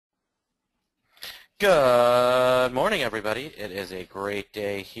Good morning, everybody. It is a great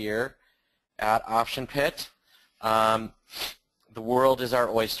day here at Option Pit. The world is our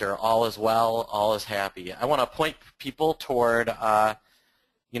oyster. All is well. All is happy. I want to point people toward, we're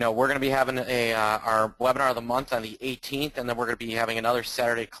going to be having our webinar of the month on the 18th, and then we're going to be having another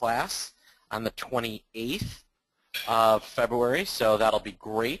Saturday class on the 28th of February, so that'll be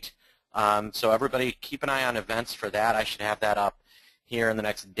great. So everybody keep an eye on events for that. I should have that up here in the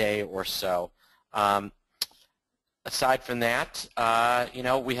next day or so. Aside from that,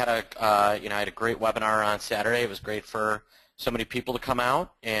 we had I had a great webinar on Saturday. It was great for so many people to come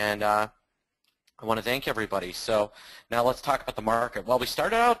out, and I want to thank everybody. So now let's talk about the market. Well, we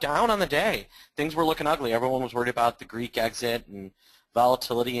started out down on the day. Things were looking ugly. Everyone was worried about the Greek exit and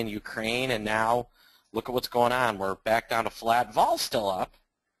volatility in Ukraine, and now look at what's going on. We're back down to flat. Vol's still up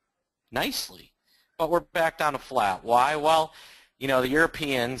nicely, but we're back down to flat. Why? Well, the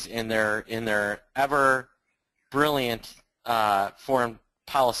Europeans in their ever brilliant foreign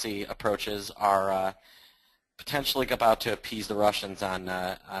policy approaches are potentially about to appease the Russians on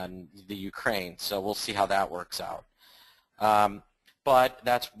the Ukraine. So we'll see how that works out. But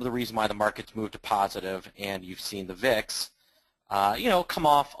that's the reason why the market's moved to positive, and you've seen the VIX, come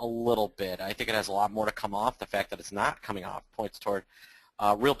off a little bit. I think it has a lot more to come off. The fact that it's not coming off points toward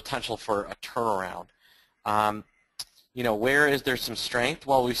real potential for a turnaround. Where is there some strength?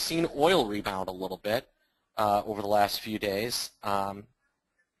 Well, we've seen oil rebound a little bit over the last few days.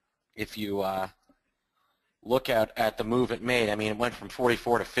 If you look at the move it made, I mean, it went from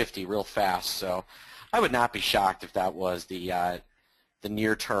 44 to 50 real fast. So I would not be shocked if that was the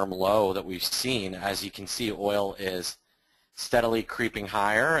near-term low that we've seen. As you can see, oil is steadily creeping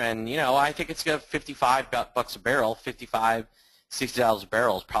higher, and I think it's got $55 a barrel, $55, $60 a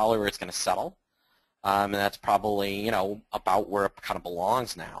barrel is probably where it's going to settle. And that's probably, about where it kind of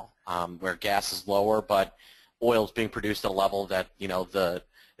belongs now, where gas is lower, but oil is being produced at a level that, the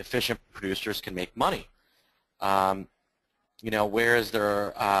efficient producers can make money. Where is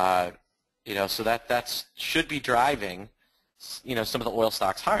there, so that should be driving, some of the oil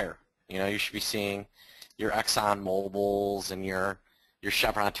stocks higher. You should be seeing your Exxon Mobils and your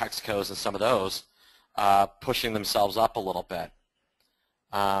Chevron Texacos and some of those pushing themselves up a little bit.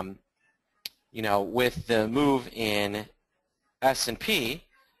 With the move in S&P,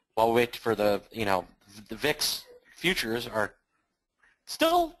 while we wait for the VIX futures are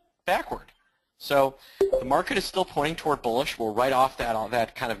still backward. So the market is still pointing toward bullish. We're right off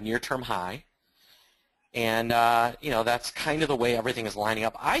that kind of near-term high. And, that's kind of the way everything is lining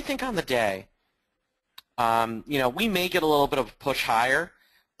up. I think on the day, we may get a little bit of a push higher,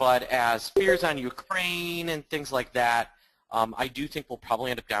 but as fears on Ukraine and things like that, I do think we'll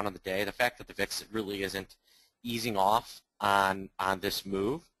probably end up down on the day. The fact that the VIX really isn't easing off on this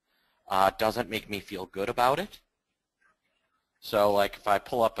move doesn't make me feel good about it. So, like, if I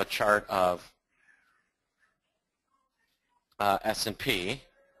pull up a chart of S&P,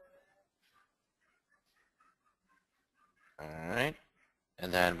 all right,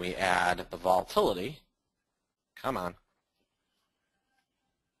 and then we add the volatility. Come on.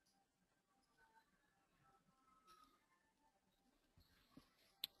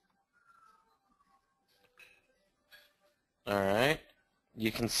 All right,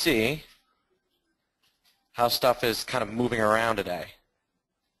 you can see how stuff is kind of moving around today.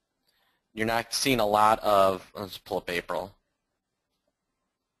 You're not seeing a lot of, let's pull up April.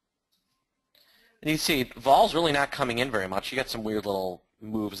 And you see, vol's really not coming in very much. You got some weird little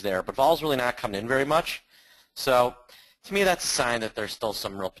moves there, but vol's really not coming in very much. So to me, that's a sign that there's still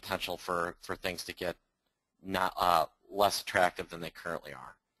some real potential for things to get less attractive than they currently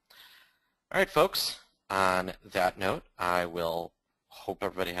are. All right, folks. On that note, I will hope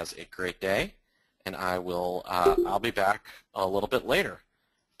everybody has a great day, and I'll be back a little bit later.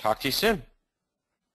 Talk to you soon.